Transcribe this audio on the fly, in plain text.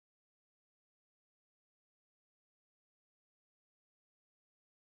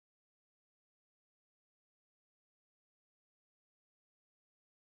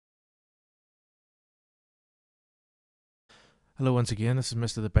Hello once again, this is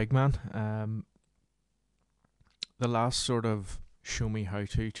Mr. the Big Man. The last sort of show me how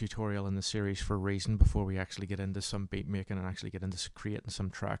to tutorial in the series for Reason before we actually get into some beat making and actually get into creating some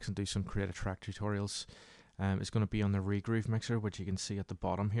tracks and do some creative track tutorials is going to be on the Regroove mixer, which you can see at the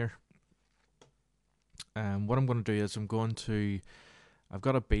bottom here. What I'm going to do is I've got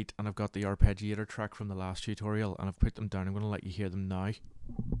a beat and I've got the arpeggiator track from the last tutorial and I've put them down. I'm going to let you hear them now.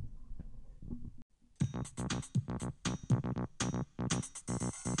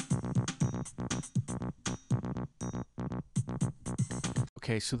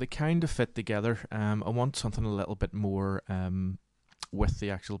 Okay, so they kind of fit together. I want something a little bit more with the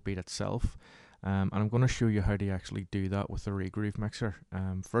actual beat itself. And I'm going to show you how to actually do that with the Regroove mixer.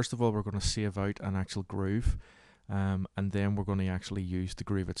 First of all, we're going to save out an actual groove, and then we're going to actually use the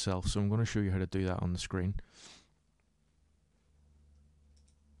groove itself. So I'm going to show you how to do that on the screen.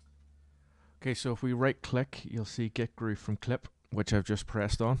 Okay, so if we right click, you'll see Get Groove from Clip, which I've just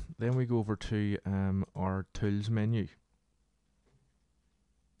pressed on. Then we go over to our Tools menu.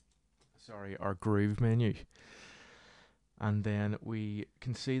 Our Groove menu. And then we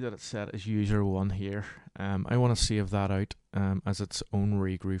can see that it's set as user 1 here. I want to save that out as its own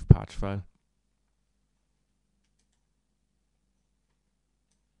Regroove patch file.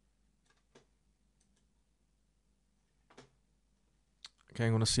 Okay,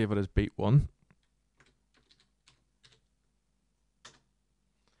 I'm going to save it as beat 1.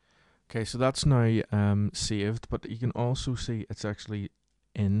 Okay, so that's now saved, but you can also see it's actually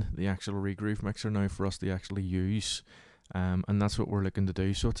in the actual Regroove mixer now for us to actually use. And that's what we're looking to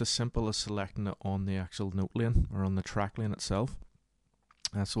do. So it's as simple as selecting it on the actual note lane or on the track lane itself.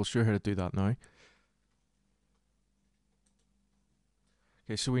 So we'll show you how to do that now.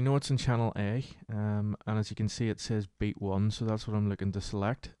 Okay, so we know it's in channel A, and as you can see it says beat 1, so that's what I'm looking to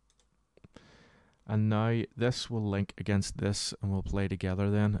select. And now this will link against this and we'll play together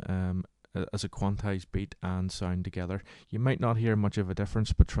then as a quantized beat and sound together. You might not hear much of a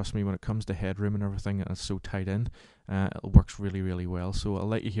difference, but trust me, when it comes to headroom and everything, it's so tight in, it works really, really well. So I'll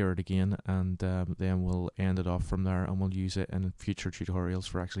let you hear it again, and then we'll end it off from there, and we'll use it in future tutorials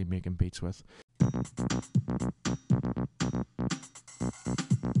for actually making beats with.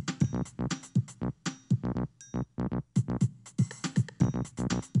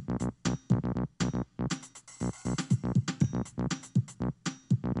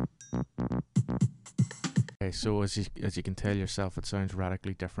 Okay, so as you can tell yourself, it sounds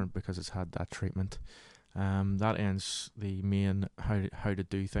radically different because it's had that treatment. That ends the main how to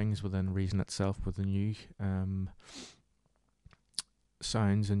do things within Reason itself with the new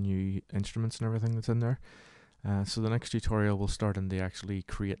sounds and new instruments and everything that's in there. So the next tutorial will start in the actually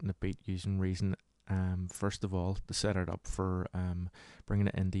creating the beat using Reason. First of all, to set it up for bringing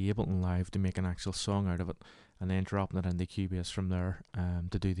it into Ableton Live to make an actual song out of it, and then dropping it into Cubase from there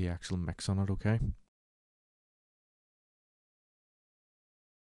to do the actual mix on it. Okay.